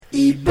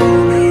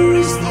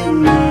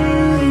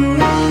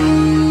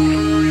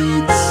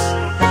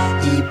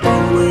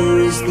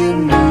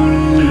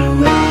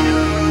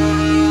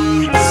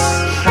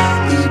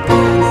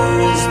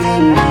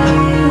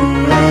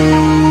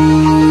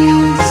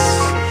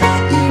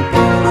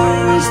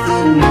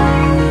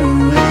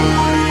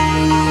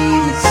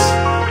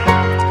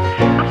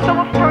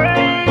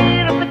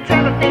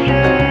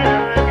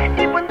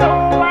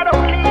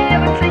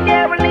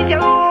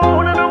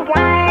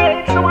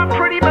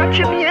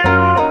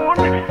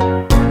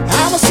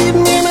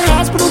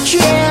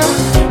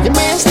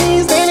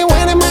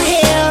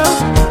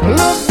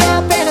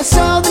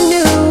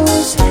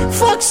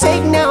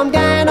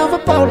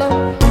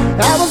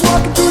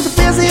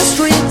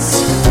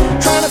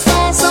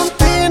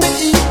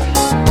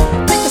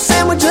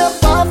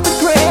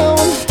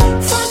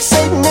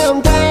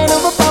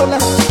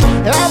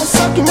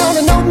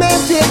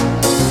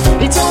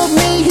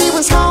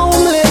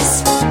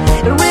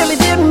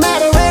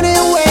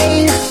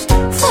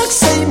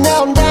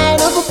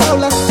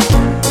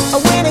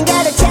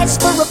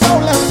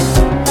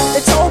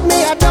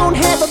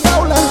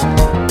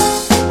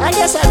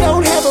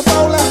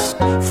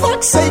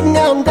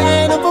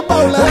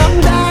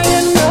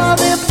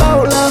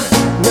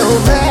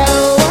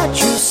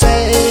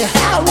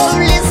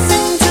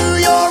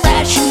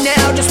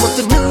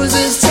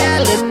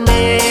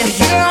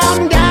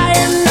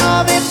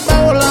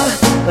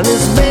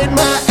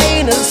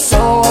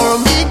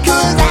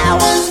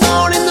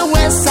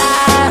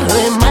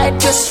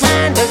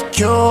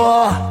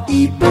cure.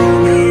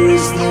 Ebola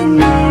is the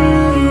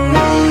new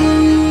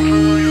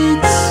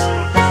AIDS.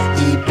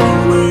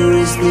 Ebola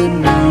is the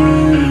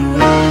new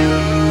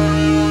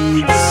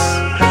AIDS.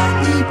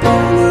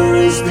 Ebola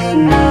is the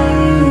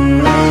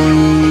new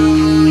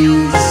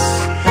AIDS.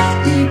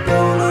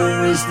 Ebola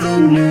is the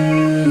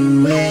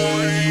new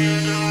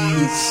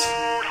AIDS.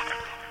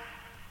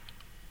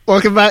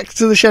 Welcome back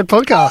to the Shed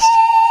Podcast.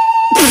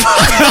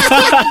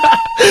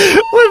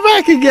 We're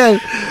back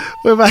again.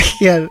 You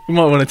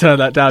might want to turn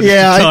that down.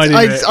 Yeah, just a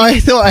tiny bit. I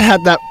thought I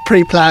had that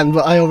pre-planned,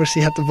 but I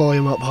obviously had the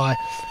volume up high.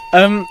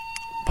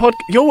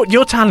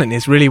 Your talent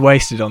is really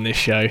wasted on this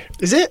show.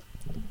 Is it?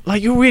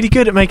 Like, you're really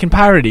good at making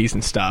parodies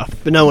and stuff.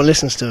 But no one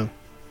listens to them.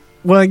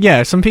 Well,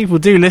 yeah, some people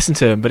do listen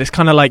to them, but it's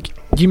kind of like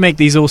you make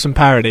these awesome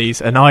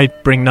parodies and I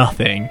bring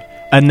nothing,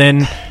 and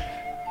then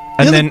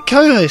You're the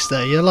co-host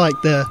though. You're like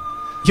the.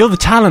 You're the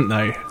talent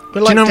though. We're Do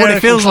like you know what Derek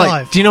it feels and like?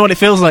 Clive. Do you know what it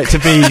feels like to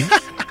be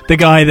the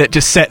guy that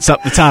just sets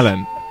up the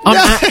talent?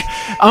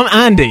 I'm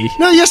Andy.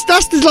 No, yes,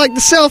 that's the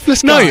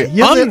selfless No,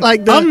 guy.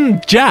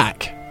 I'm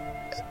Jack.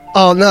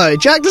 Oh no,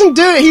 Jack doesn't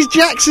do it.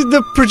 Jack's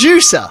the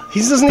producer. He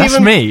doesn't That's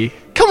even. me.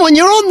 Come on,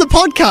 you're on the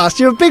podcast.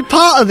 You're a big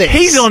part of this.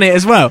 He's on it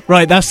as well.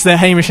 Right, that's the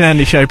Hamish and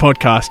Andy Show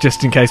podcast,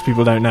 just in case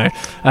people don't know.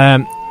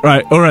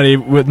 Right, already,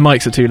 with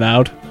mics are too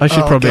loud. I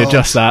should probably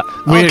adjust that.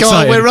 We're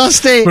excited.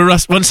 We're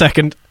rusty. 1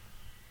 second.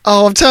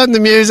 Oh, I've turned the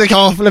music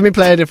off. Let me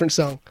play a different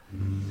song.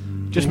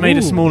 Just made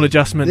a small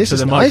adjustment this to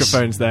is the nice.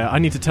 microphones there. I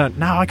need to turn...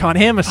 Now I can't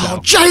hear myself.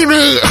 Oh,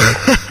 Jamie!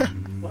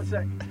 1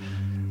 sec.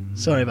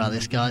 Sorry about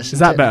this, guys. Is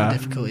that better?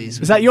 Difficulties.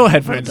 Is that your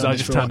headphones that I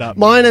just turned up?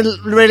 Mine are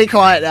really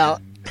quiet now.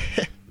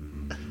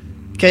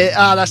 Okay,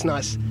 that's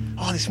nice.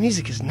 Oh, this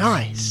music is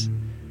nice.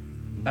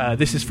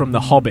 This is from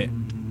The Hobbit.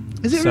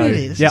 Is it So,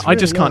 really? This yeah, is I really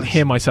just can't nice.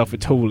 hear myself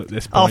at all at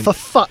this Oh, point. for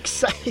fuck's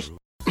sake.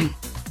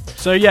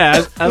 So,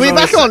 yeah... Are we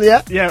back on,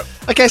 yeah? Yeah.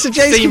 Okay, so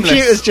James' Seamless.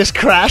 computer's just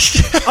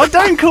crashed. Oh,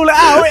 don't call it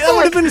out. That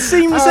would have been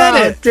seamless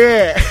edit. Oh,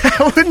 dear.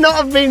 That would not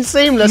have been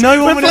seamless.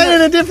 No one We're would have-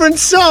 playing a different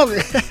song.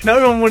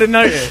 No one would have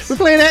noticed. We're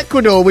playing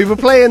Ecuador. We were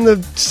playing the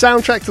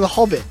soundtrack to The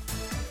Hobbit.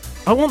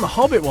 I want the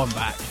Hobbit one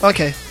back.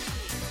 Okay.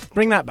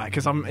 Bring that back,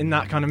 because I'm in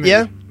that kind of mood.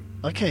 Yeah?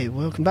 Okay,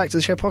 welcome back to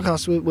the show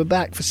podcast. We're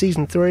back for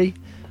season 3.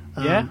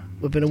 Yeah?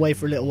 We've been away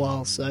for a little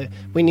while, so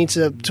we need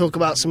to talk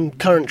about some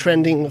current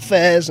trending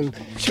affairs and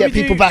get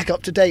people back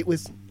up to date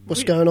with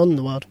what's going on in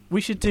the world. We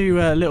should do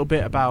a little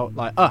bit about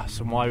like us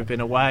and why we've been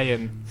away.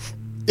 And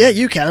Yeah,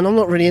 you can. I'm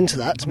not really into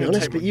that, to be gonna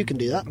honest, take but you can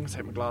do that. I'm going to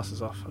take my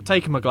glasses off. I'm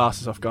taking my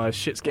glasses off, guys.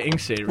 Shit's getting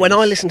serious. When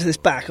I listen to this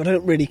back, I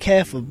don't really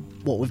care for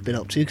what we've been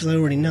up to because I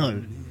already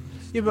know.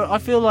 Yeah, but I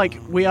feel like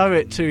we owe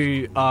it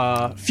to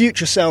our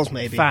Future selves,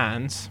 maybe.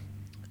 fans.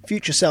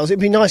 Future selves. It'd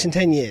be nice in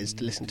 10 years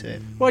to listen to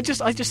it. Well,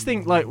 I just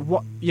think like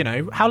what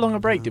how long a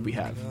break did we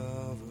have?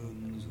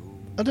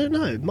 I don't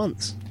know.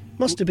 Months.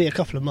 Must have been a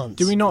couple of months.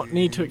 Do we not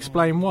need to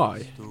explain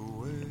why?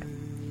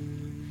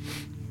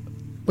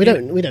 We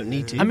don't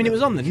need to. I mean, it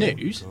was on the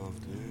news.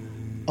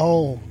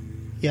 Oh,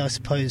 yeah. I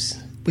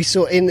suppose we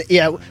sort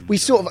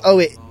of owe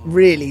it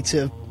really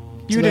to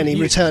any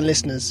return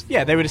listeners.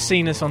 Yeah, they would have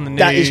seen us on the news.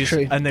 That is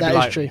true. And they'd That be is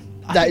like, true.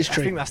 I That is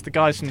true. think that's the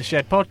guys from the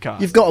Shed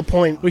podcast. You've got a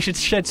point. We should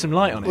shed some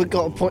light on it. We've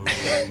got a point.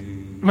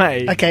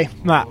 Mate. Okay.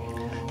 Matt.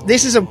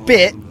 This is a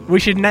bit. We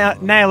should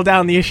nail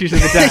down the issues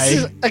of the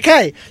day.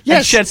 Okay. Yes.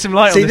 And shed some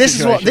light on the this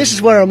situation. this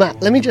is where I'm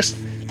at. Let me just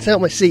take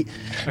out my seat.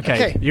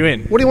 Okay, you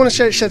in? What do you want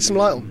to shed some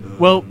light on?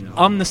 Well,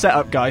 I'm the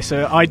setup guy,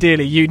 so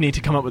ideally you need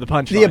to come up with a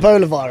punchline. The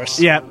Ebola virus.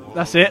 Yeah,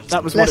 that's it.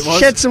 That was Let's what it was.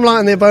 shed some light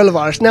on the Ebola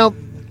virus. Now,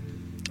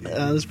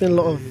 there's been a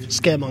lot of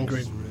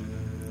scaremongering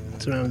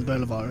surrounding the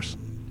Ebola virus.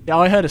 Yeah,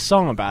 I heard a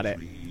song about it.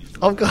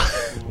 I've got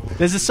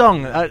There's a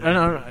song, I don't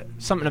know,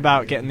 something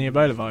about getting the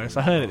Ebola virus.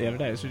 I heard it the other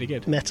day. It was really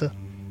good. Meta.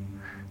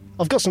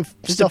 I've got some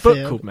There's stuff a book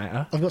here. called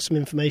Meta. I've got some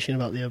information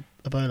about the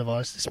Ebola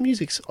virus. This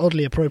music's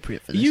oddly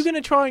appropriate for Are this. you going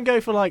to try and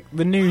go for like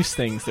the news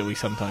things that we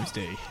sometimes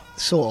do?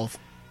 Sort of.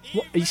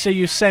 What, so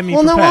you're semi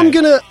Well, prepared?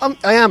 no,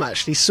 I am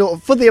actually sort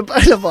of for the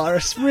Ebola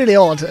virus. Really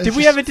odd. Did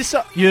we ever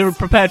decide you're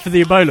prepared for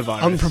the Ebola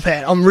virus? I'm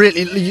prepared.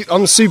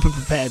 I'm super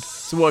prepared.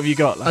 So what have you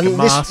got? Like And a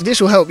mask?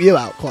 this will help you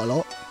out quite a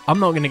lot. I'm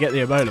not going to get the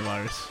Ebola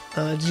virus.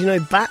 Did you know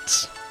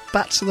bats?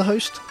 Bats are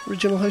the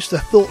original host. They're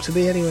thought to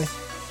be anyway.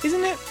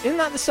 Isn't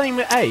that the same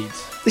with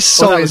AIDS? This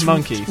Or song that was is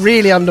monkeys.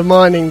 really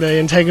undermining the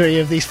integrity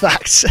of these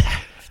facts.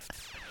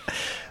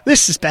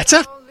 This is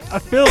better. I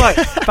feel like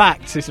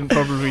facts isn't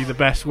probably the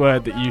best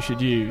word that you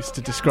should use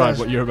to describe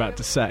what you're about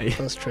to say.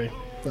 That's true.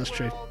 That's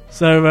true.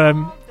 So,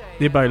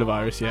 the Ebola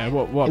virus, yeah.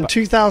 What In about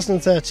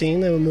 2013,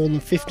 there were more than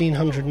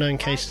 1,500 known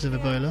cases of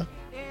Ebola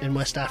in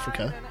West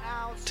Africa.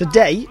 To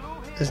date,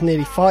 there's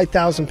nearly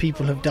 5,000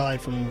 people have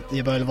died from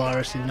the Ebola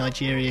virus in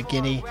Nigeria,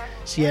 Guinea,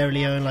 Sierra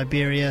Leone,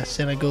 Liberia,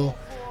 Senegal.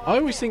 I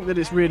always think that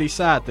it's really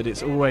sad that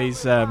it's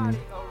always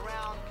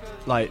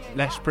like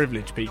less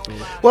privileged people.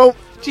 Well,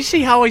 do you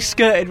see how I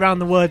skirted around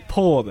the word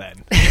poor then?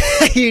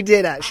 you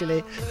did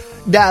actually.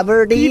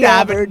 Dabber-dee,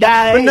 dabber-dee.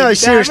 But no,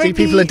 seriously,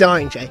 people are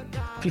dying, Jay.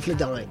 People are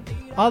dying.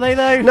 Are they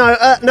though?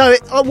 No.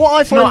 What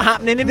I find not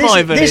happening in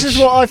my village. This is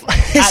what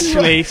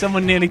Actually,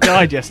 someone nearly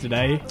died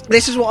yesterday.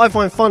 This is what I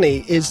find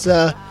funny is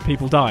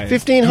people died.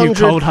 1,500. You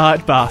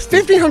cold-hearted bastard.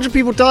 1,500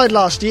 people died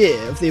last year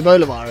of the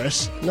Ebola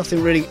virus.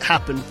 Nothing really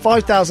happened.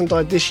 5,000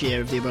 died this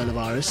year of the Ebola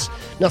virus.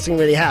 Nothing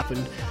really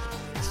happened.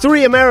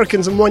 3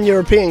 Americans and 1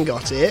 European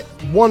got it,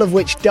 one of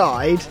which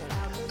died,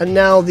 and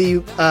now the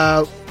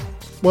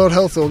World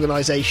Health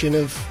Organization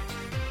of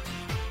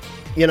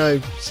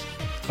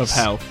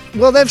hell.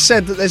 Well, they've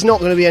said that there's not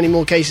going to be any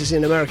more cases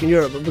in America and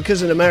Europe, but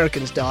because an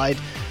American's died,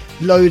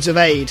 loads of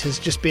aid has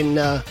just been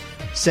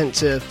sent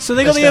to... So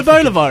they got the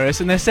Ebola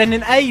virus and they're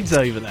sending AIDS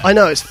over there? I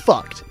know, it's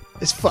fucked.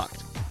 It's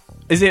fucked.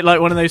 Is it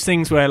like one of those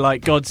things where,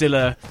 like,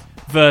 Godzilla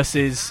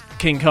versus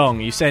King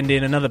Kong, you send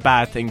in another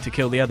bad thing to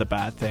kill the other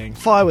bad thing?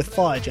 Fire with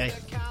fire, Jay.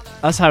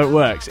 That's how it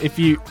works. If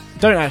you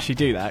don't actually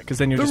do that, because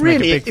then you'll just make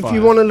a big fire. If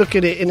you want to look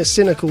at it in a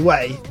cynical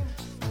way,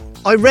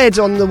 I read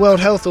on the World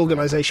Health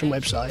Organization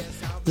website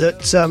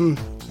that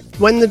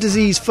when the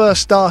disease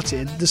first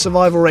started, the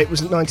survival rate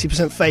was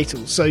 90%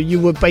 fatal, so you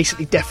were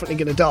basically definitely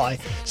going to die.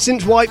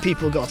 Since white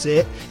people got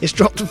it, it's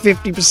dropped to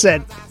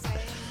 50%.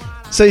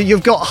 So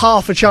you've got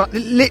half a chance.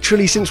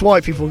 Literally, since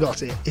white people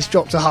got it, it's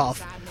dropped to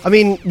half. I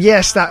mean,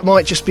 yes, that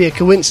might just be a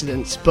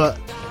coincidence, but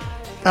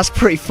that's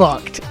pretty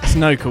fucked. It's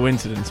no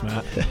coincidence,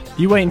 Matt.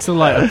 You wait until,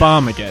 like,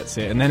 Obama gets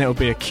it, and then it'll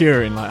be a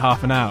cure in, like,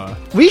 half an hour.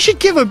 We should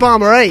give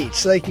Obama AIDS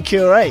so they can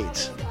cure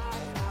AIDS.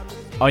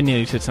 I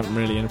nearly said something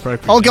really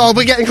inappropriate. Oh, God,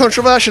 we're getting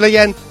controversial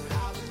again.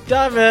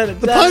 The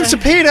Pope's a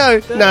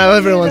pedo. No,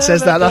 everyone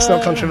says that. That's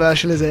not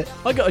controversial, is it?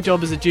 I got a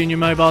job as a junior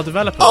mobile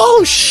developer.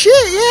 Oh,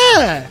 shit,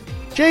 yeah.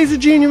 Jay's a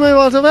junior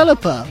mobile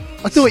developer.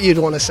 I thought you'd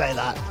want to say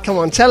that. Come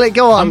on, tell it,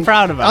 go on. I'm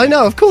proud about it. I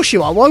know, of course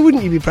you are. Why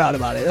wouldn't you be proud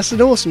about it? That's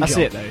an awesome job. That's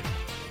it, though.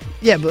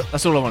 Yeah, but...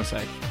 That's all I want to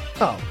say.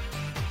 Oh.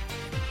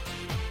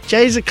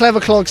 Jay's a clever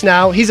clogs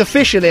now. He's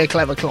officially a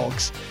clever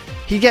clogs.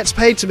 He gets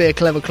paid to be a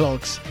clever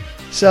clogs.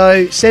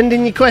 So, send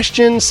in your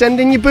questions, send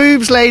in your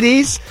boobs,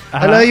 ladies.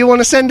 I know you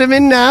want to send them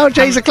in now.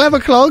 Jay's a clever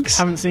clogs.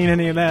 Haven't seen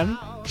any of them.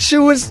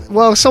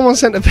 Well, someone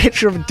sent a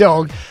picture of a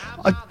dog.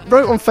 I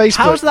wrote on Facebook...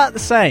 How's that the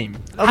same?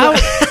 How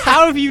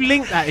have you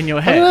linked that in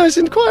your head? I don't know, it's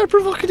in quite a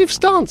provocative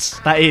stance.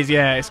 That is,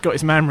 yeah. It's got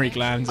its mammary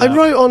glands I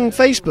wrote on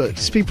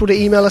Facebook to people to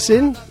email us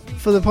in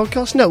for the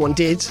podcast. No one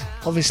did,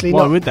 obviously.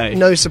 Why would they?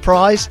 No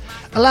surprise.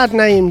 A lad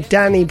named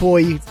Danny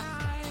Boy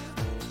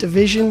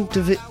Davison.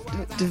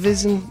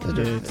 Davison.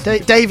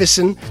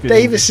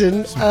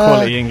 Some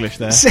quality English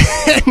there.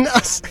 Sent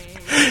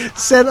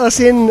us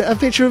in a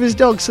picture of his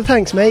dog, so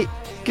thanks, mate.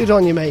 Good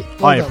on you, mate.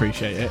 I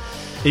appreciate it.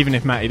 Even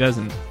if Matty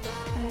doesn't.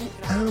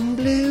 I'm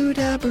blue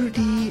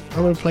dabberdy.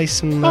 I'm going to play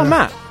some... Oh,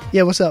 Matt.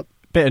 Yeah, what's up?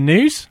 Bit of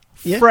news.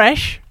 Yeah.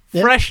 Fresh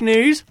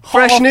news.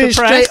 Fresh news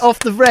straight off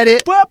the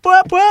Reddit. Whoop,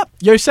 whoop, whoop.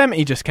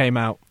 Yosemite just came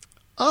out.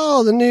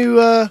 Oh, the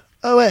new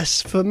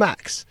OS for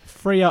Macs.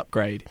 Free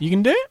upgrade. You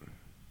can do it?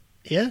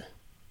 Yeah.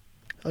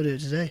 I'll do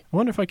it today. I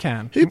wonder if I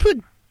can. Who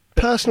put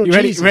personal You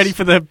ready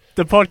for the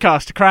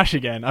podcast to crash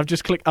again? I've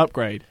just clicked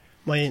upgrade.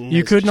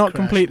 You could not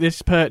complete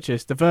this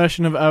purchase. The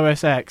version of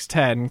OS X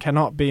 10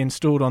 cannot be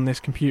installed on this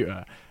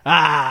computer.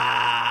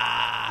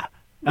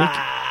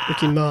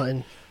 Ricky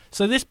Martin.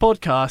 So this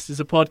podcast is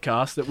a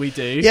podcast that we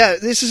do. Yeah,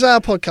 this is our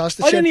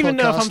podcast. I don't even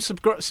know if I'm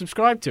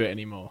subscribed to it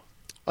anymore.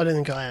 I don't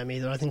think I am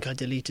either. I think I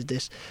deleted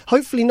this.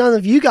 Hopefully none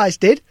of you guys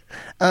did.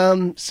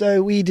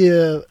 So we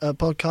do a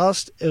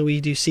podcast. We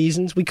do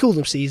seasons. We call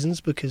them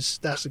seasons because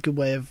that's a good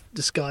way of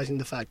disguising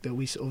the fact that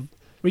we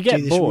get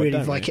do this bored, really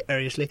don't we?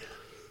 vicariously.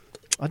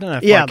 I don't know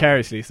if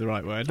vicariously is the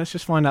right word. Let's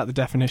just find out the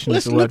definition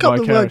of the word vicariously. Let's look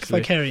up the word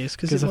vicarious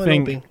because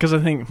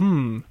I think,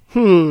 you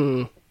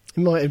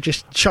might have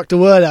just chucked a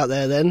word out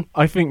there then.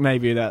 I think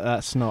maybe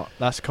that's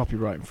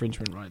copyright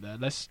infringement right there.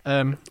 Let's.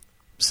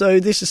 So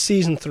this is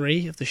season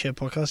 3 of the show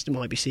podcast. It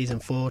might be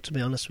season 4, to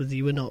be honest with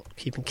you. We're not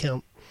keeping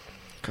count.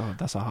 God,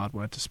 that's a hard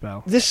word to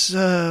spell. This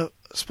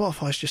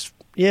Spotify's just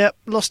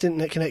lost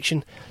internet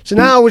connection. So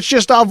now it's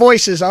just our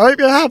voices. I hope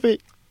you're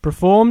happy.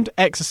 Performed,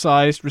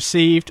 exercised,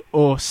 received,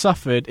 or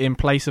suffered in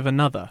place of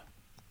another.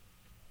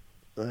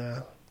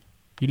 You're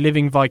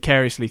living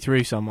vicariously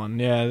through someone.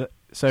 Yeah.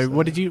 So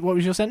what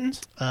was your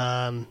sentence?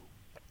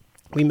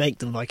 We make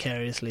them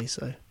vicariously,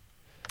 so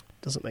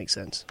doesn't make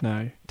sense.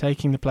 No,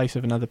 taking the place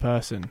of another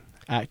person.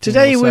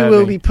 Today we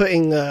will be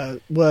putting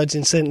words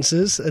in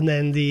sentences, and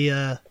then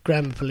the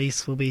grammar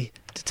police will be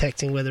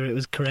detecting whether it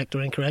was correct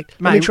or incorrect.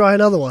 Let me try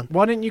another one.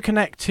 Why don't you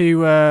connect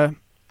to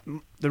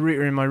the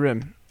router in my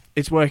room?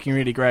 It's working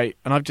really great,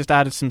 and I've just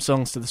added some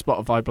songs to the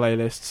Spotify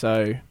playlist,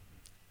 so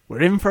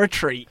we're in for a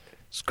treat.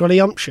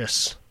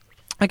 Scrollyumptious.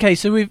 Okay,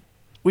 so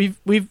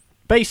we've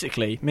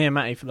basically, me and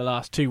Matty for the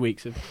last 2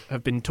 weeks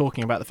have been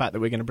talking about the fact that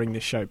we're going to bring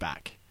this show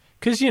back.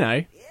 Because, you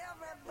know...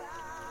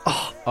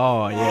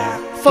 Oh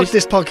yeah. Fuck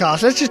this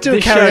podcast. Let's just do a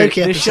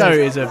karaoke episode. This show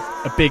is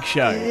a big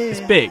show. Yeah.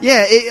 It's big.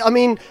 Yeah,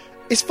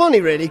 it's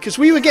funny, really, because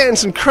we were getting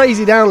some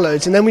crazy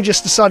downloads, and then we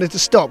just decided to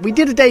stop. We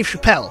did a Dave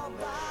Chappelle.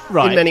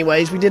 Right. In many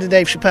ways, we did a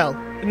Dave Chappelle.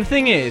 And the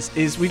thing is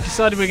we've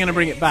decided we're going to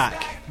bring it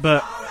back,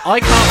 but I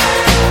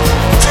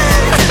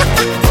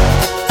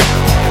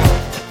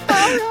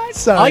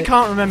Sorry. I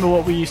can't remember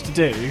what we used to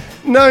do.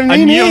 No, me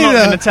and neither. you're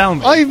not going to tell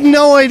me. I have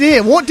no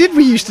idea. What did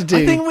we used to do?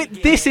 I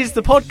think this is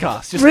the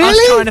podcast. Just us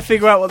Really? trying to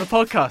figure out what the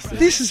podcast is.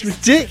 This is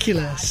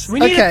ridiculous. We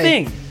need a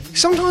thing.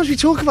 Sometimes we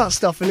talk about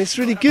stuff and it's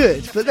really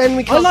good, but then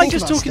we can't I like think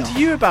just about talking stuff.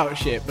 to you about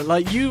shit, but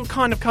like you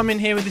kind of come in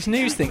here with this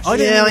news thing. I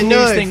don't Yeah, know I the know.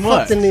 news thing Fuck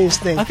works. the news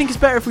thing. I think it's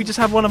better if we just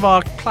have one of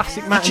our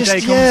classic Matt and Jay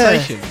Yeah,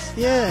 conversations.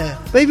 yeah.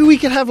 Maybe we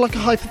could have like a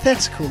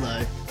hypothetical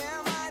though.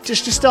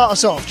 Just to start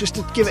us off, just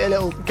to give it a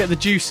little... Get the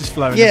juices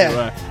flowing, Yeah. as it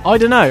were. I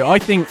don't know.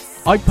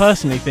 I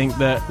personally think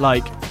that,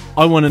 like,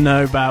 I want to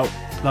know about,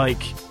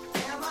 like,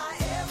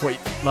 what,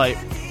 like,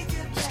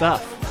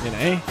 stuff, you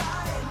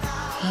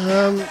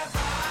know?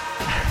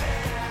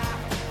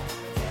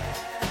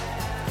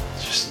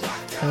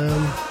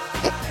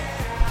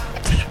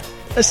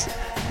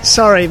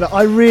 Sorry, but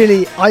I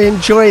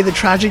enjoy the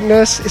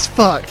tragicness. It's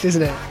fucked,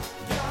 isn't it?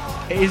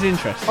 It is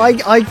interesting.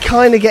 I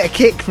kind of get a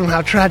kick from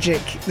how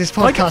tragic this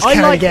podcast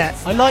can get.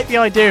 I like the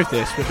idea of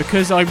this, but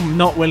because I'm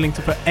not willing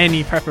to put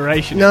any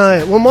preparation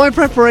No, well, my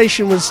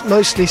preparation was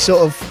mostly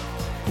sort of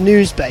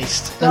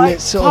news-based, and like,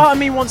 it's sort part of... of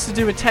me wants to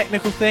do a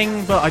technical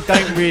thing, but I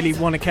don't really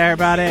want to care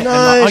about it. No,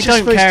 and, like, it's I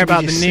just don't care supposed to be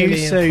about the just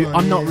news, so silly and fun,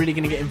 I'm not yeah. really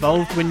going to get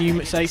involved when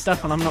you say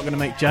stuff, and I'm not going to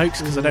make jokes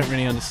because I don't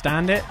really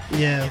understand it.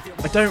 Yeah.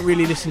 I don't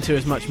really listen to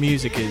as much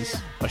music as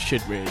I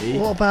should, really.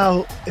 What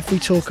about if we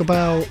talk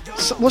about...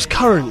 What's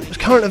current? What's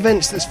current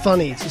events that's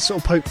funny to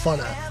sort of poke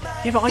fun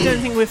at? Yeah, but I don't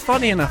think we're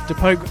funny enough to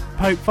poke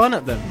fun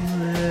at them.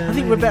 I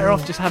think we're better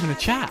off just having a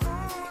chat.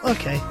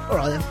 Okay,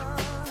 alright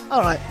then.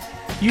 Alright.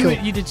 You Cool.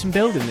 you did some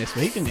building this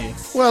week, didn't you?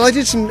 Well, I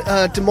did some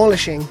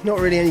demolishing, not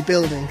really any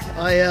building.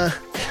 I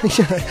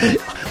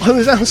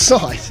was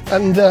outside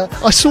and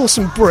I saw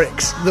some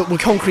bricks that were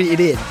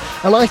concreted in,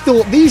 and I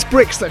thought these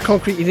bricks that are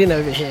concreted in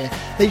over here,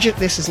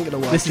 this isn't going to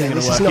work. This isn't Jay.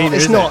 gonna This work is not. either,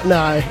 It's is not. it?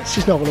 No, it's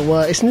just not going to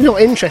work. It's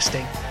not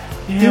interesting.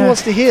 Who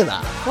wants to hear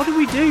that? What did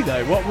we do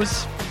though? What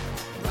was?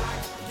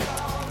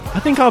 I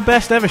think our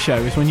best ever show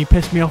is when you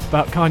pissed me off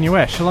about Kanye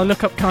West. Shall I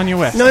look up Kanye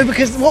West? No,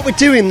 because what we're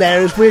doing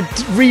there is we're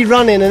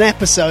rerunning an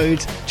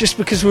episode just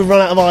because we've run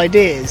out of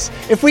ideas.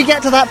 If we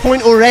get to that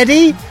point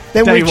already,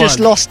 then Day we've just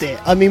one. lost it.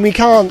 I mean, we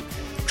can't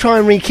try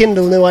and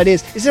rekindle new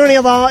ideas. Is there any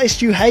other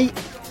artists you hate?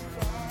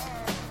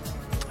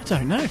 I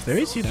don't know if there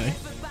is. You know,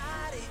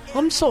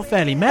 I'm sort of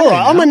fairly mellow.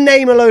 Alright, I'm now. going to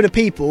name a load of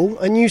people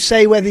and you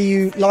say whether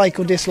you like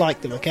or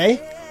dislike them,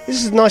 okay?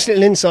 This is a nice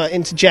little insight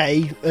into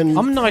Jay and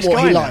I'm a nice what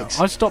guy he now. likes.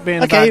 I'll stop being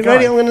a Okay, bad guy.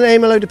 ready? I'm going to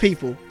name a load of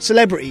people.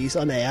 Celebrities,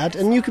 I may add.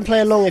 And you can play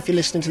along if you're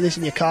listening to this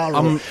in your car or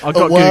I've at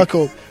got work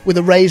or with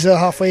a razor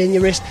halfway in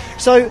your wrist.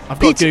 So, I've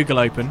got Google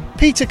open.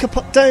 Peter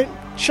Capaldi. Don't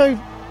show...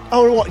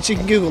 Oh, what? So you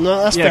can Google. No,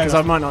 that's Yeah, fair 'cause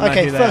enough. I might not know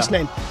Okay, who they first are.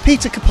 name.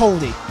 Peter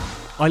Capaldi.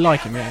 I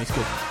like him. Yeah, he's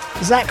good.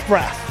 Zach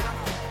Braff.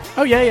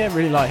 Oh yeah,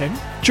 really like him.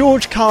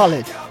 George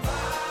Carlin.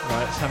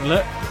 Right, let's have a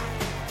look.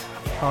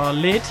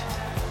 Carlin.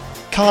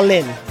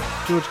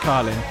 George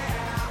Carlin.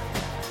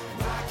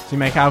 Does he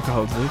make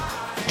alcohol, does he?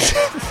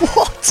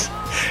 What?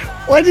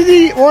 Why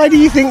do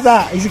you think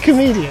that? He's a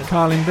comedian.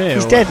 Carlin Beer.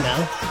 He's or dead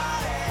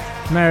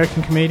now.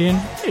 American comedian.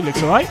 He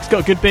looks alright. He's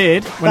got a good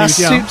beard when That's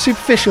he was young.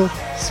 superficial.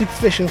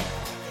 Superficial.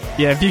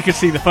 Yeah, if you could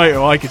see the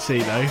photo, I could see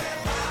though.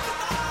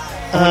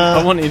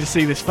 I want you to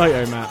see this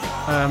photo, Matt.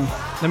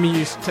 Let me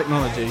use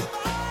technology.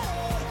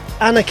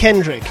 Anna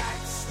Kendrick.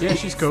 Yeah,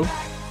 she's cool.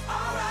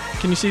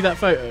 Can you see that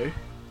photo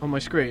on my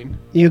screen?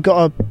 You've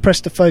got to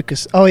press the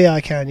focus. Oh yeah,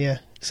 I can. Yeah.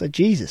 So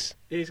Jesus.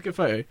 Yeah, it's a good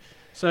photo.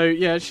 So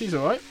yeah, she's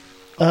alright.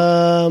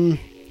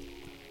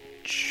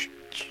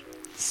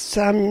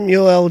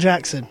 Samuel L.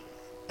 Jackson.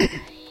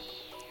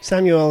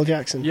 Samuel L.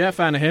 Jackson. Yeah,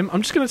 fan of him.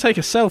 I'm just going to take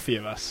a selfie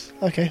of us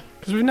Okay.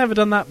 because we've never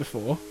done that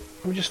before.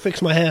 Let me just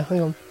fix my hair.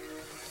 Hang on.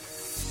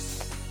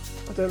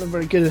 I don't look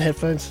very good in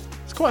headphones.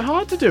 It's quite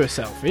hard to do a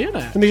selfie, isn't it?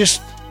 Let me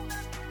just.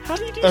 How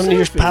do you do Let me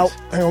just selfies? pout.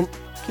 Hang on.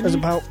 There's a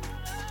pout.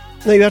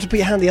 No, you have to put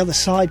your hand the other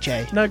side,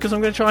 Jay. No, because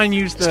I'm going to try and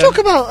use the Let's talk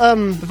about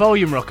the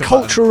volume rocker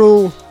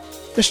cultural.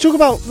 Let's talk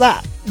about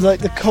that,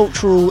 like the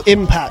cultural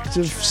impact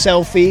of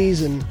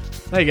selfies and.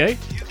 button. There you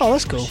go. Oh,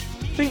 that's cool.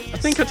 I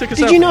think I took a selfie.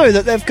 Did you know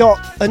that they've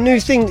got a new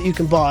thing that you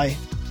can buy?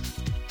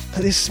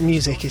 This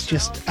music is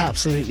just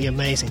absolutely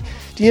amazing.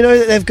 Do you know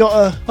that they've got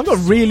a? I've got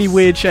a really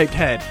weird shaped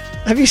head.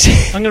 Have you seen?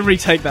 I'm going to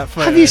retake that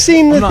photo. Have you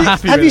seen the? I'm not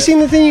happy Have with you it. seen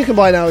the thing you can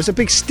buy now? It's a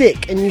big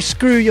stick, and you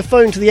screw your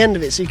phone to the end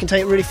of it, so you can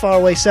take really far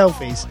away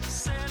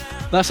selfies.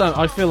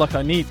 I feel like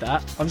I need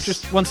that. I'm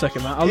just 1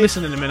 second, Matt. I'll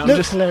listen in a minute. I'm Looks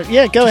just. hilarious.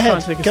 Yeah, go just ahead.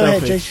 trying to take a Go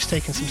ahead. selfie. Jay's just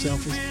taking some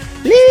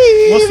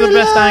selfies. What's the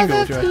best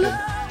angle? Do you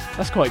reckon?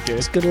 That's quite good.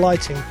 It's good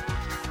lighting.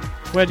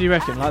 Where do you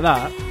reckon? Like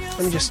that? Let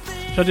me just.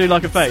 Should I do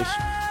like a face?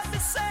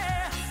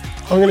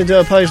 I'm going to do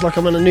a pose like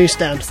I'm on a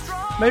newsstand.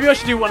 Maybe I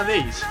should do one of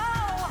these.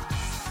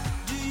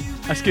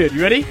 That's good.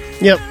 You ready?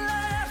 Yep.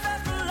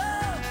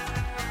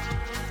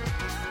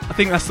 I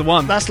think that's the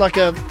one. That's like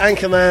a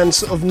Anchorman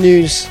sort of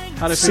news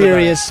How do you feel about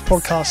serious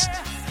podcast.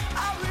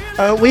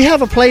 We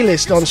have a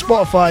playlist on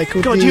Spotify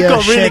called God, the you've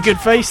got a really Shed. good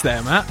face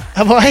there, Matt.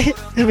 Have I?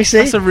 Let me see.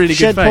 That's a really good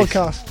Shed face.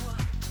 podcast.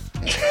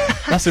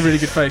 That's a really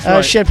good face.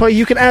 Right. Shed podcast.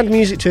 You can add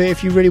music to it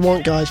if you really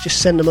want, guys.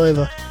 Just send them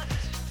over.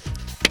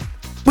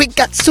 We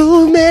got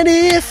so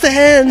many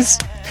fans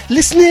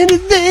listening to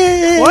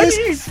this. Why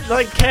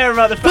do you care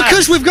about the fans?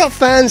 Because we've got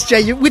fans,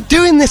 Jay. We're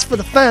doing this for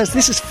the fans.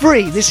 This is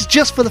free. This is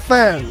just for the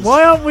fans.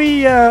 Why aren't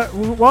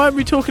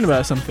we talking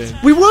about something?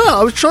 We were.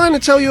 I was trying to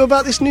tell you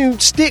about this new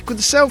stick with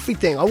the selfie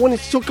thing. I wanted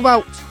to talk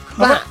about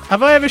that.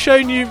 Have I ever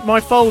shown you my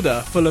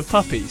folder full of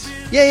puppies?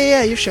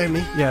 Yeah. You've shown me.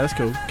 Yeah, that's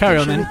cool. Carry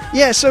on then.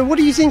 Yeah. So, what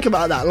do you think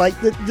about that? Like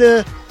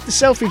the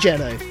selfie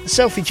geno, the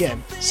selfie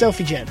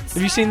gen.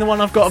 Have you seen the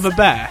one I've got of a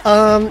bear?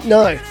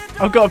 No.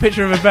 I've got a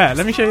picture of a bear.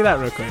 Let me show you that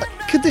real quick.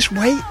 Could this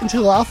wait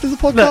until after the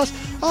podcast?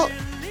 Look,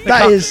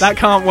 that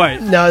can't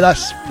wait. No,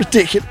 that's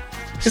ridiculous.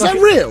 Is that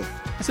real?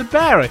 It's a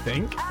bear, I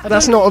think.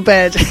 That's not a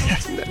bear.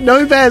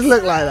 No bears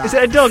look like that. Is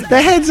it a dog?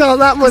 Their heads aren't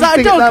that much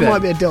bigger. That then?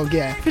 might be a dog,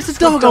 yeah. If it's a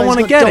dog, I want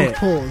to get it.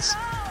 Paws.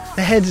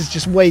 Their head is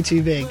just way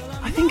too big.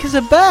 I think it's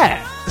a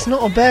bear. It's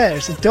not a bear.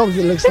 It's a dog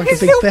that looks like a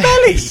big bear.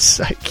 Belly. It's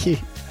so cute.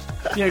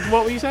 Yeah,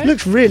 what were you saying?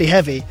 Looks really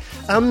heavy.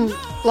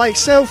 Like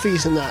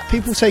selfies and that.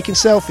 People taking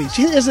selfies.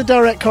 Do you think there's a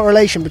direct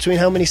correlation between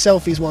how many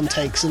selfies one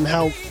takes and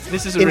how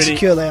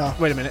insecure they are?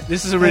 Wait a minute.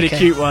 This is a really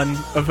cute one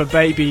of a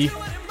baby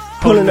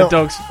pulling the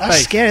dog's face.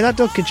 That's scary. That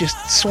dog could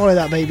just swallow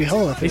that baby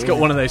whole, I think. He's got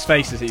one of those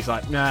faces. He's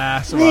like, nah,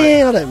 it's alright.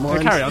 Yeah, I don't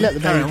mind. Carry on. Let the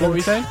baby What were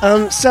you saying?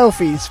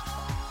 Selfies.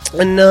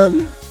 And,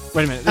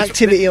 wait a minute.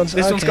 activity on...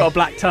 This one's got a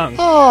black tongue.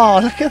 Oh,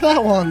 look at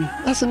that one.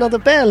 That's another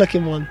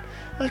bear-looking one.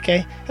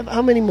 Okay.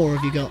 How many more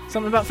have you got?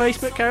 Something about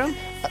Facebook, Carry on?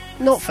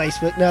 Not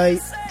Facebook, no.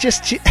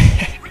 Just...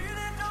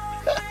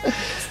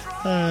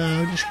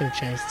 I'm just going to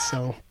change the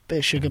song. Bit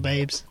of Sugar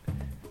Babes.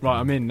 Right,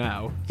 I'm in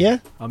now. Yeah?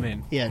 I'm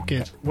in. Yeah,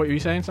 good. What were you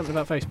saying? Something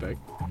about Facebook?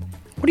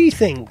 What do you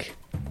think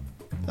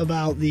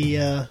about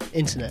the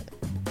internet?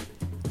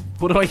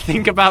 What do I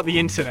think about the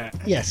internet?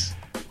 Yes.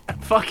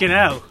 Fucking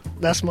hell.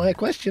 That's my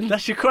question.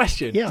 That's your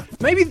question? Yeah.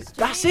 Maybe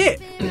that's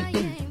it.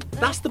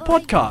 That's the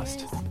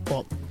podcast.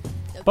 What?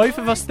 Both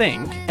of us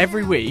think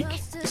every week.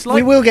 It's like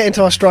we will get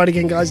into our stride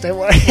again, guys. Don't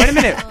worry. Wait a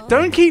minute.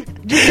 Don't keep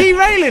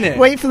derailing it.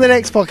 Wait for the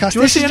next podcast. Do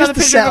you this see is another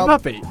just the picture of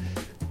a setup. puppy?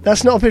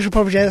 That's not a picture of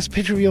puppy, Jay. That's a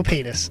picture of your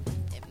penis.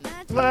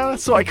 Well,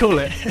 that's what I call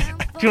it. Do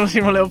you want to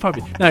see my little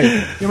puppy? No,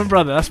 you're my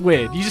brother. That's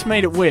weird. You just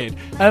made it weird.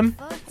 No,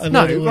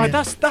 right.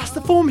 That's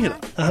the formula.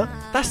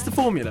 That's the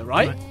formula,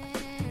 right?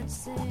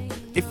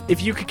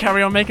 If you could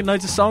carry on making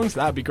loads of songs,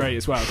 that'd be great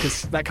as well,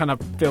 because that kind of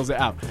fills it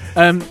out.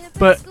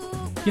 But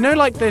you know,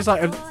 like there's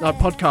like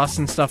podcasts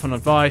and stuff on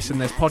advice, and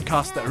there's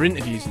podcasts that are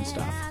interviews and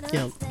stuff.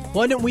 Yeah.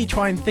 Why don't we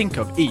try and think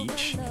of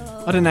each?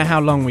 I don't know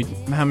how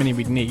many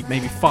we'd need.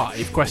 Maybe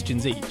 5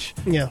 questions each.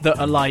 Yeah. That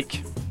are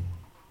like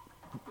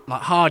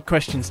hard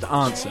questions to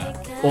answer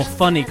or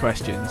funny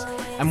questions,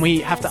 and we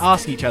have to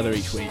ask each other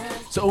each week.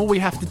 So all we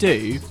have to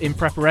do in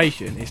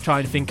preparation is try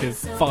and think of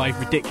 5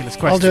 ridiculous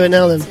questions. I'll do it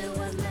now then.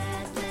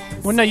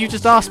 Well, no, you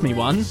just asked me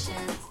one.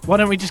 Why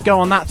don't we just go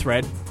on that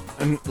thread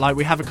and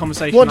we have a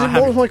conversation? What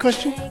was my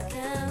question?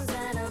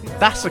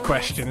 That's a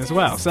question as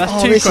well. So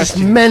that's 2 this questions.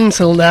 This is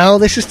mental now.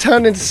 This has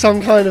turned into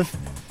some kind of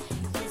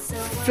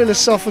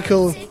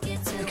philosophical.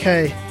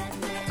 Okay.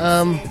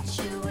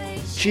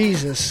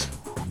 Jesus.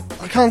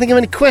 I can't think of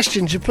any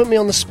questions. You put me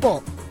on the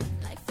spot.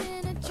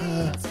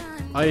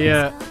 I'm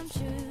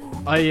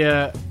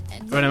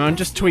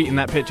just tweeting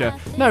that picture.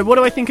 No, what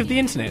do I think of the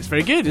internet? It's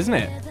very good, isn't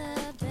it?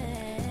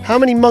 How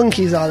many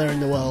monkeys are there in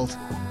the world?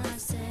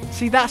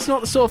 See, that's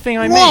not the sort of thing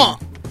I mean.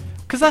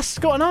 Because that's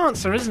got an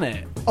answer, isn't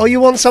it? Oh,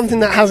 you want something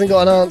that hasn't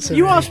got an answer?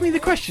 You really? asked me the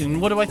question,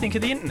 what do I think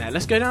of the internet?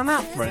 Let's go down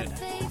that thread.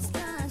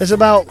 There's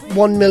about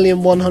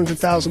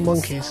 1,100,000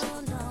 monkeys.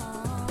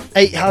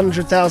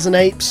 800,000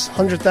 apes,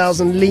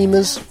 100,000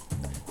 lemurs,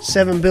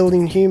 7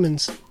 billion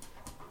humans.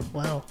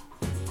 Wow.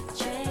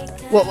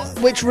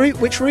 Which route?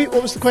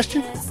 What was the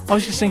question? I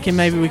was just thinking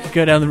maybe we could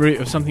go down the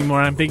route of something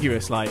more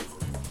ambiguous, like,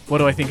 what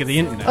do I think of the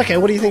internet? Okay,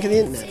 what do you think of the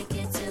internet?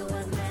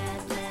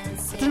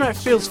 I don't know, it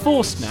feels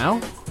forced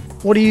now.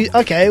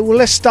 Okay, well,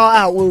 let's start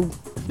out.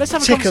 Let's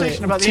have a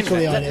conversation about the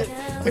internet.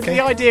 Okay.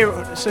 The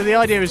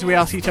idea is we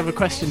ask each other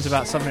questions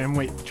about something and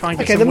we try and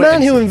get some the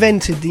man who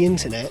invented the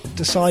internet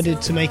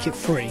decided to make it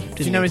free.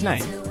 Do you know his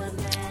name?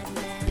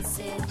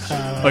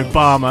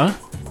 Obama.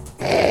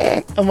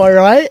 Am I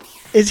right?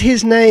 Is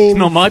his name... It's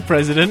not my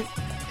president.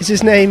 Is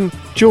his name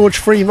George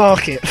Free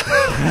Market?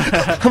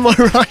 Am I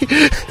right?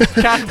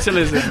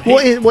 Capitalism.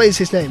 What is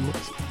his name?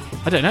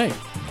 I don't know.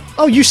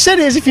 Oh, you said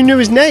it as if you knew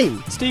his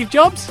name. Steve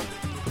Jobs?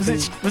 Was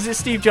it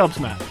Steve Jobs,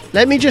 Matt?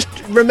 Let me just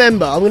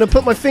remember. I'm going to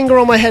put my finger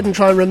on my head and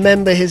try and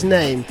remember his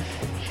name.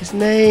 His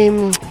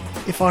name,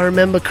 if I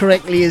remember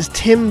correctly, is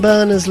Tim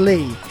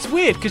Berners-Lee. It's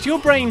weird, because your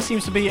brain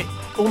seems to be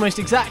almost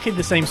exactly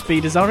the same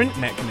speed as our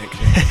internet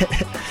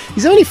connection.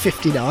 He's only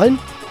 59.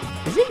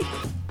 Is he?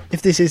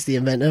 If this is the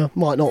inventor,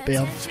 might not be.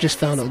 I've just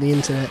found it on the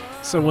internet.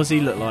 So what does he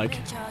look like?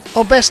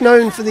 Oh, best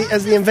known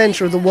as the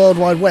inventor of the World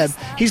Wide Web.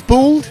 He's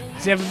bald.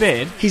 Does he have a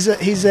beard? He's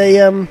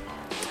a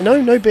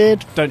no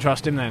beard. Don't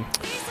trust him then.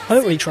 I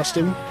don't really trust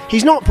him.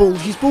 He's not bald.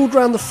 He's bald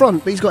round the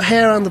front, but he's got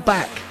hair around the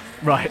back.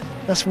 Right.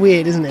 That's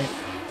weird, isn't it?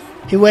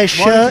 He wears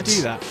Why would you shirts.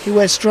 do that? He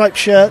wears striped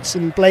shirts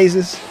and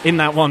blazers. In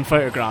that one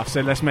photograph,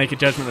 so let's make a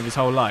judgment of his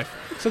whole life.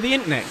 So the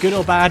internet, good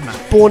or bad, man?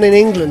 Born in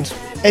England,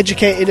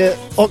 educated at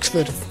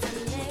Oxford.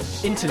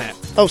 Internet,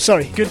 Oh,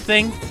 sorry. good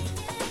thing,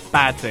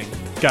 bad thing.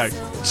 Go.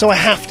 So I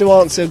have to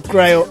answer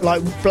grey or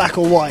like black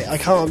or white. I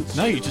can't.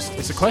 No,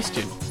 it's a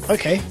question.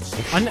 Okay.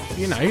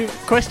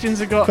 Questions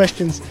have got...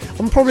 Questions.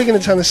 I'm probably going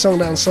to turn the song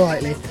down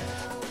slightly.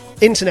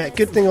 Internet,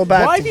 good thing or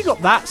bad Why thing? have you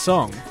got that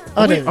song?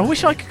 I don't know. I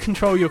wish I could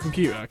control your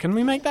computer. Can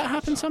we make that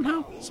happen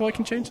somehow? So I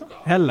can change that?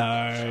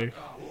 Hello.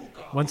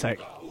 One sec.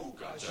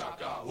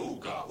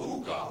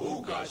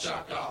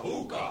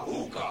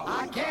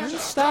 I can't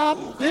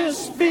stop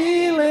this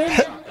feeling.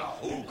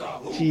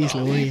 Jeez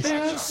Louise.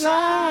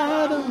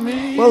 Inside of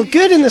me. Well,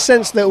 good in the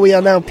sense that we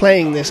are now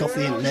playing this off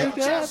the internet.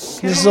 This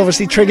has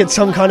obviously triggered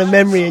some kind of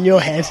memory in your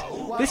head.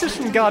 This is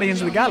from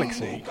Guardians of the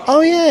Galaxy.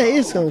 Oh yeah, it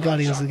is on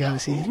Guardians of the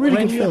Galaxy. Really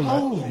When good you film, that.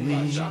 hold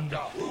me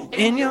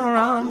in your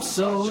arms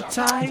so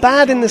tight.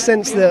 Bad in the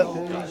sense that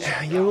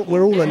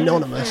we're all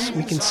anonymous.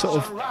 We can sort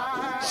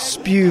of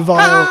spew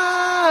vile...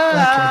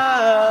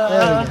 Okay.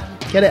 There we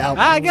go. Get it out.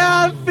 I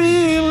got a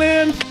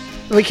feeling.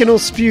 We can all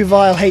spew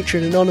vile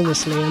hatred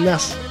anonymously, and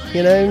that's,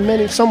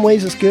 in some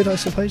ways it's good, I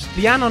suppose.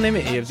 The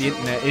anonymity of the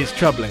internet is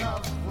troubling.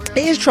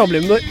 It is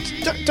troubling, but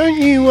don't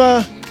you...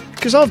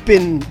 Because I've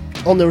been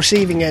on the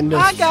receiving end of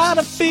I got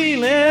a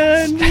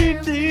feeling you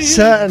do.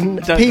 certain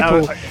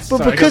people, sorry,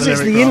 but because I got it's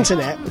the the lyric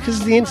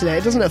internet,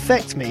 it doesn't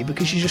affect me,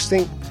 because you just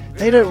think,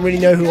 they don't really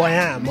know who I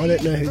am, I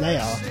don't know who they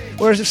are.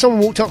 Whereas if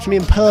someone walked up to me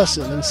in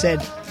person and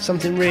said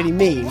something really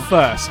mean,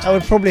 First. that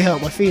would probably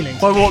hurt my feelings.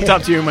 If I walked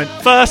up to you and went,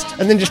 first.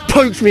 And then just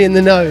poked me in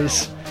the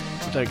nose,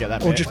 Don't get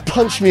that or bit. just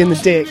punched me in the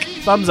dick.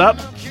 Thumbs up.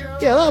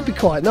 Yeah, that would be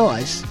quite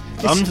nice.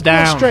 Thumbs It's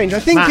down. not strange. I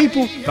think Matt,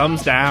 people...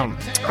 Thumbs down.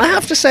 I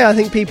have to say, I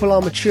think people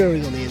are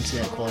maturing on the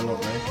internet quite a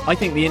lot, though. I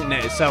think the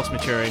internet itself's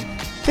maturing.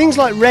 Things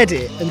like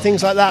Reddit and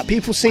things like that,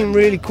 people seem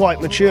really quite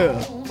mature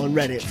on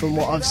Reddit from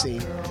what I've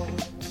seen.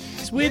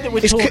 It's weird that we're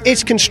It's, talking...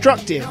 it's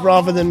constructive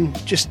rather than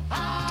just,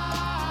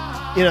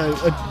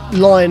 a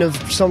line of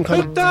some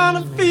kind of down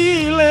a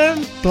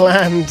feeling.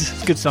 bland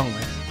It's a good song,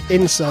 this.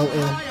 insult.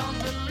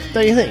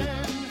 Don't you think?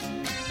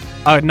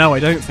 Oh, no, I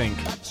don't think.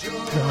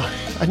 Oh,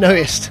 I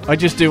noticed. I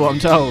just do what I'm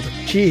told.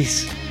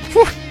 Jeez.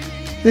 Whew.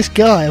 This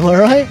guy, am I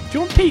right? Do you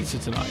want pizza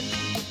tonight?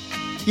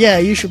 Yeah,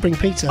 you should bring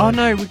pizza. Oh,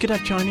 no, we could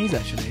have Chinese,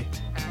 actually.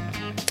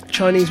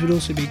 Chinese would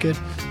also be good.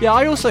 Yeah,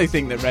 I also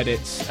think that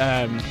Reddit's,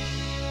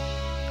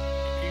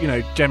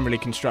 generally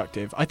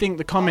constructive. I think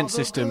the comment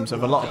systems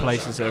of a lot of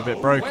places are a bit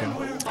broken.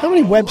 How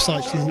many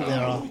websites do you think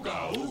there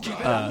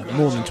are?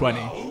 More than 20.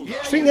 Do you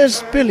think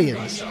there's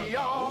billions?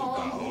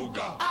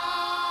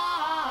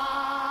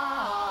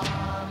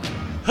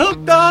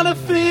 Hooked on a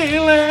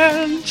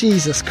feeling.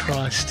 Jesus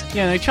Christ.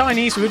 Yeah, no,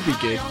 Chinese would be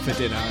good for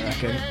dinner, I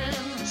reckon.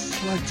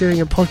 It's like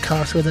doing a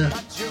podcast with a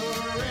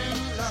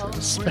sort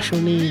of special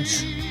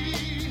needs.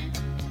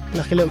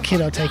 Like a little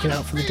kid I've taken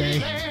out for the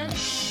day.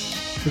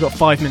 We've got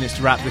 5 minutes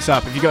to wrap this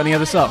up. Have you got any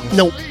other songs?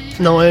 Nope.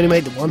 No, I only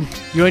made the one.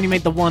 You only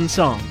made the one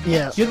song?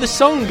 Yeah. You're the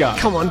song guy.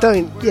 Come on,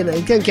 don't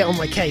get on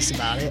my case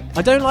about it.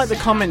 I don't like the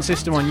comment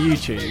system on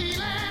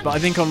YouTube, but I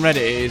think on Reddit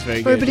it is very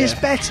No, good. but it's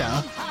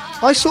better.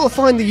 I sort of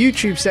find the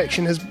YouTube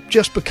section has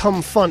just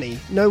become funny.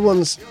 No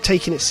one's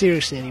taking it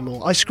seriously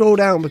anymore. I scroll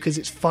down because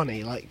it's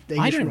funny. Like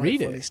I don't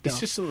read it. Stuff. It's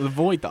just sort of the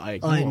void that I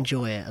ignore. I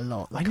enjoy it a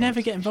lot. I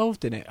never get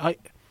involved in it.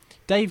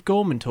 Dave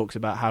Gorman talks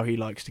about how he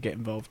likes to get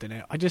involved in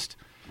it.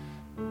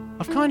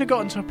 I've kind of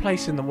gotten to a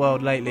place in the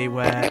world lately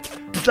where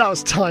That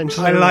was timed.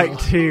 I like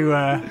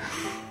to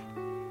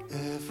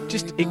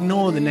just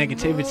ignore the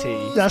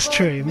negativity. That's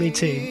true. Me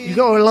too. You've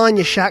got to align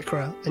your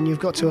chakra and you've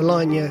got to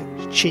align your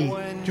chi. Do you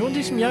want to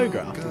do some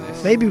yoga after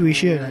this? Maybe we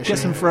should actually. Get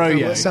some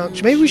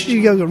froyo. Maybe we should do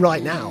yoga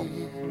right now.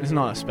 There's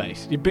not a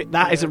space.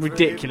 That is a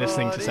ridiculous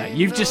thing to say.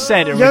 You've just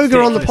said a Yoga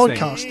on the ridiculous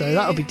podcast, though.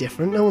 That'll be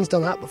different. No one's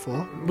done that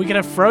before. We could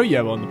have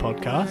froyo on the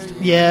podcast.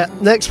 Yeah.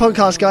 Next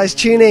podcast, guys,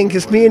 tune in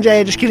because me and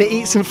Jay are just going to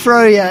eat some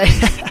froyo.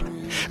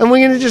 And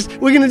we're going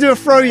to do a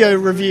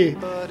froyo review.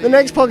 The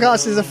next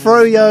podcast is a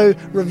froyo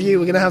review.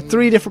 We're going to have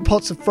 3 different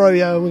pots of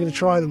froyo and we're going to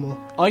try them all.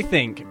 I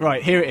think,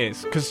 right, here it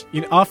is. Because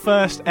our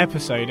first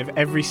episode of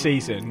every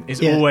season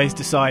is always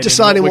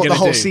deciding what we're the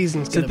whole do.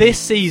 season's So going to be. this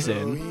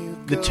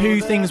season, the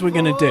 2 things we're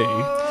going to do...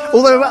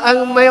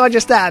 Although, may I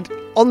just add,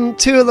 on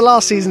 2 of the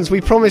last seasons,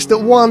 we promised that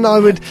one, I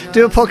would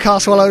do a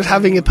podcast while I was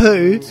having a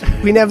poo.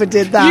 We never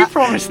did that. You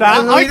promised that?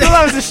 And I thought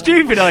that was a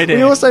stupid idea.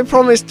 We also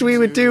promised we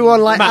would do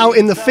one, like, Matt. out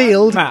in the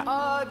field. Matt.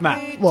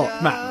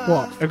 What? Matt.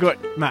 What? I got...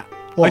 Matt.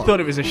 What? I thought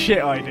it was a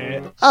shit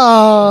idea.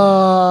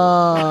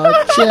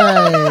 Oh,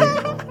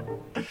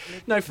 Jay.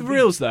 No, for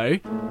reals, though,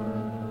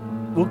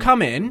 we'll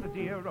come in,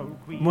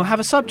 and we'll have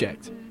a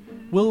subject.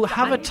 we'll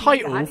have a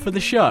title for the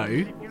show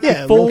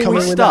we'll before come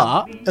we in with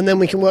start, that, and then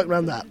we can work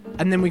around that.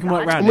 and then we can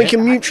work around And it. we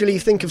can mutually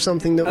think of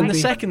something that And would the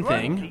be... second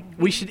thing,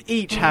 we should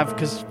each have,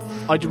 because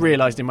I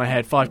realised in my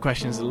head 5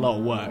 questions is a lot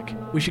of work.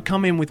 We should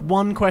come in with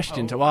one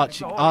question to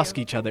ask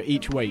each other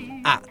each week.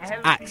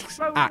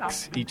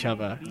 Ask each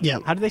other. Yeah.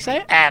 How do they say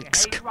it?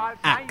 Ask.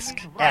 Ask.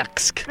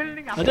 Ask.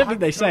 I don't think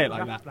they say it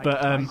like that,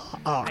 but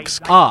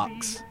Ask.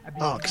 ask.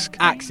 Ask.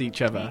 Ask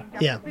each other.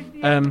 Yeah.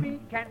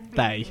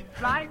 They.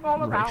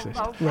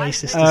 Racist.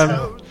 Racist as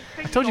hell.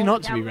 I told you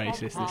not to be racist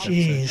this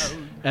Jeez.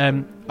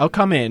 episode. I'll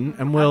come in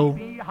and we'll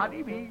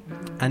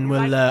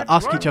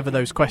ask each other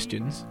those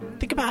questions.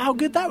 Think about how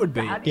good that would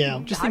be. Yeah.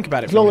 Just think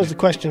about it. As long as the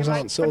questions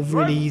aren't sort of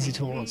really easy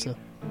to answer.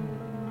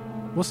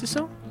 What's this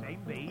song? I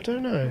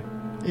don't know.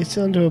 It's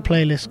under a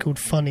playlist called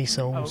Funny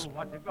Songs.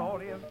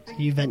 So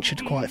you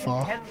ventured quite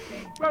far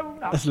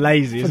That's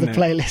lazy, for isn't the it?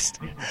 playlist.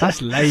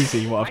 That's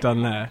lazy what I've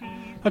done there.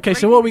 Okay,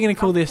 so what are we going to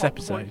call this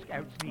episode?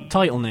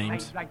 Title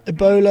names.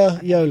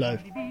 Ebola, Yolo.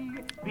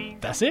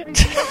 That's it.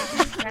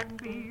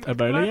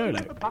 Ebolo Yolo.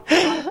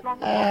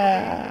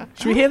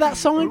 Should we hear that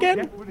song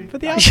again for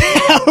the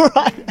outro?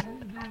 Alright.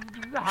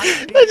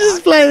 Let's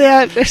just play the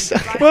outro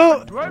song.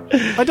 Well,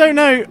 I don't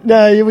know.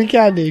 No, we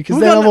can do, because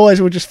We've then got otherwise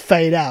we'll just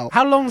fade out.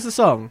 How long's the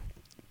song?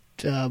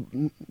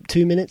 2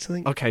 minutes, I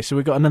think. Okay, so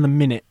we've got another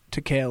minute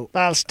to kill.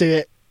 Let's do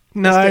it.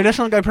 No, let's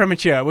not go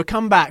premature. We'll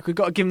come back. We've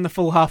got to give them the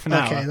full half an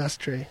hour. Okay, that's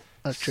true.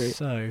 That's true.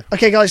 So,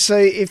 Okay, guys, so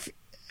if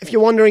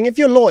you're wondering, if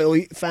you're loyal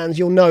fans,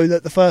 you'll know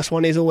that the first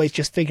one is always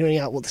just figuring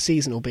out what the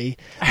season will be.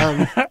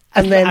 And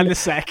then and the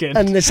second.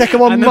 and the second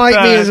one And the might be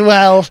third. as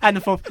well. And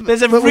the fourth.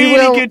 There's a But we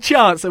really will- good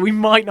chance that we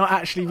might not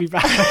actually be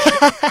back.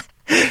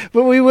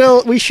 But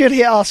we should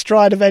hit our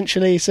stride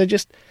eventually, so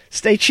just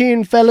stay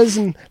tuned, fellas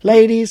and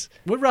ladies.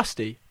 We're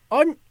rusty.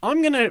 I'm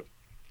gonna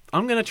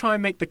try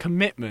and make the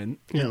commitment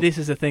Yeah. that this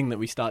is a thing that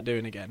we start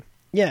doing again.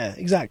 Yeah,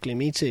 exactly,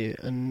 me too.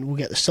 And we'll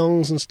get the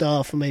songs and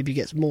stuff, and maybe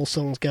get some more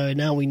songs going.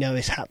 Now we know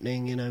it's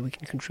happening, we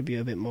can contribute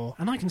a bit more.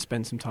 And I can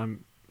spend some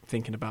time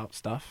thinking about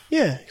stuff.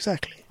 Yeah,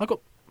 exactly.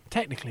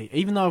 Technically,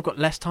 even though I've got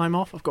less time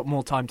off, I've got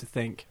more time to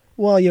think.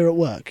 While you're at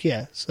work,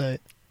 yeah, so...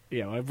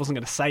 Yeah, I wasn't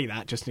going to say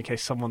that just in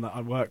case someone that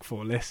I work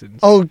for listens.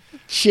 Oh,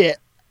 shit.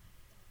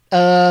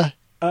 Play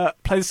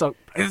the song.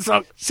 Play the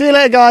song. See you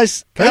later,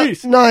 guys.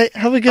 Peace. Night.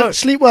 Have a good... Oh.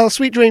 Sleep well.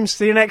 Sweet dreams.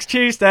 See you next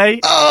Tuesday.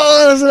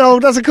 Oh,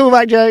 that's a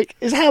callback joke.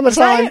 It's hammer Was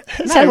that time. it?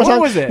 It's No, hammer what time.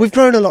 was it? We've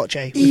grown a lot,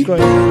 Jay. We've grown.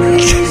 Ebola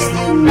is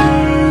the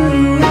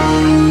new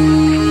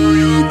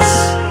AIDS.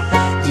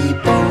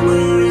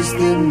 Ebola is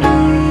the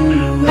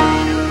new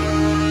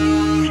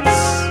AIDS.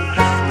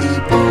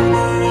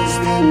 Ebola is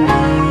the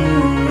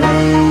new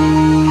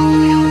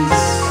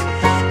AIDS.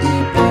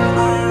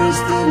 Ebola is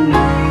the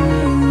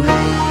new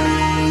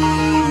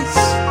AIDS.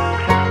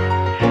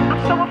 I'm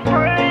so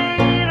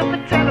afraid of the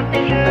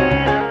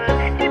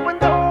television, even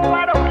though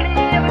I don't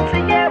live in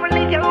Sierra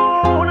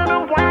Leone in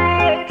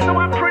Hawaii, so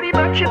I'm pretty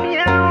much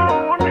immune.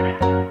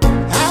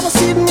 I was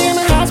sitting in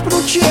a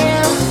hospital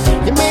chair.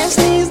 Your man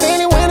sneezed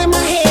and it went in my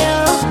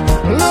hair.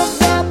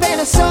 Looked up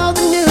and I saw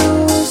the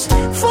news.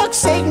 Fuck's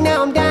sake,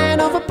 now I'm dying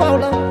of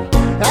Ebola.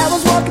 I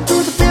was walking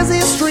through the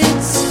busiest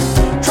streets,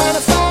 trying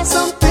to find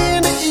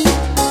something to eat.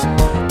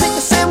 Picked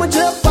a sandwich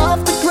up off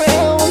the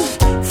ground.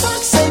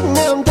 Fuck's sake,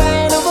 now I'm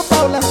dying of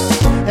Ebola.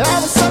 And I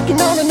was sucking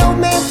on an old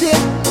man's dick.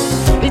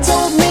 He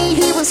told me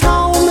he was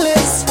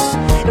homeless.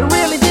 It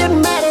really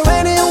didn't matter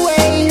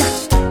anyway.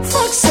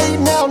 Fuck's sake,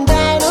 now I'm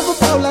dying of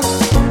Ebola.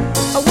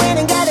 I went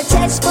and got a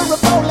test for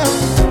Ebola.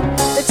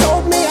 They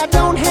told me I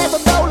don't have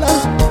Ebola.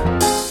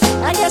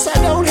 I guess I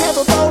don't have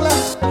Ebola.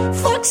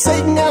 Fuck's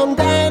sake, now I'm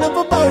dying of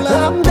Ebola.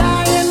 I'm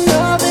dying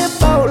of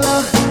Ebola.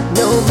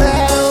 No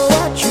matter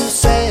what you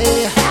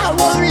say, I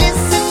won't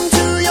listen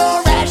to your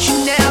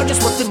rationale.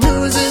 Just what the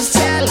news is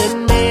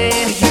telling me.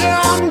 Here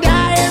I'm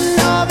dying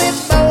of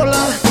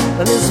Ebola,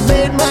 and it's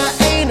made my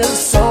anus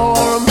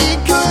sore.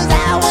 Because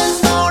I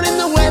was born in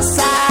the West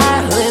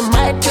Side, they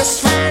might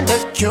just find a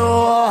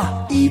cure.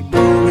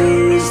 Ebola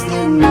is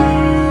the new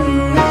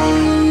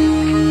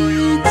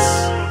AIDS.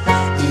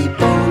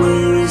 Ebola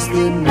is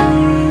the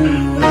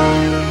new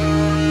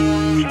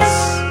AIDS.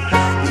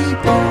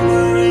 Ebola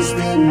is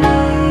the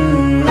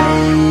new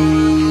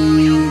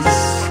AIDS.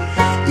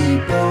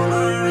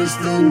 Ebola is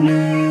the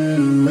new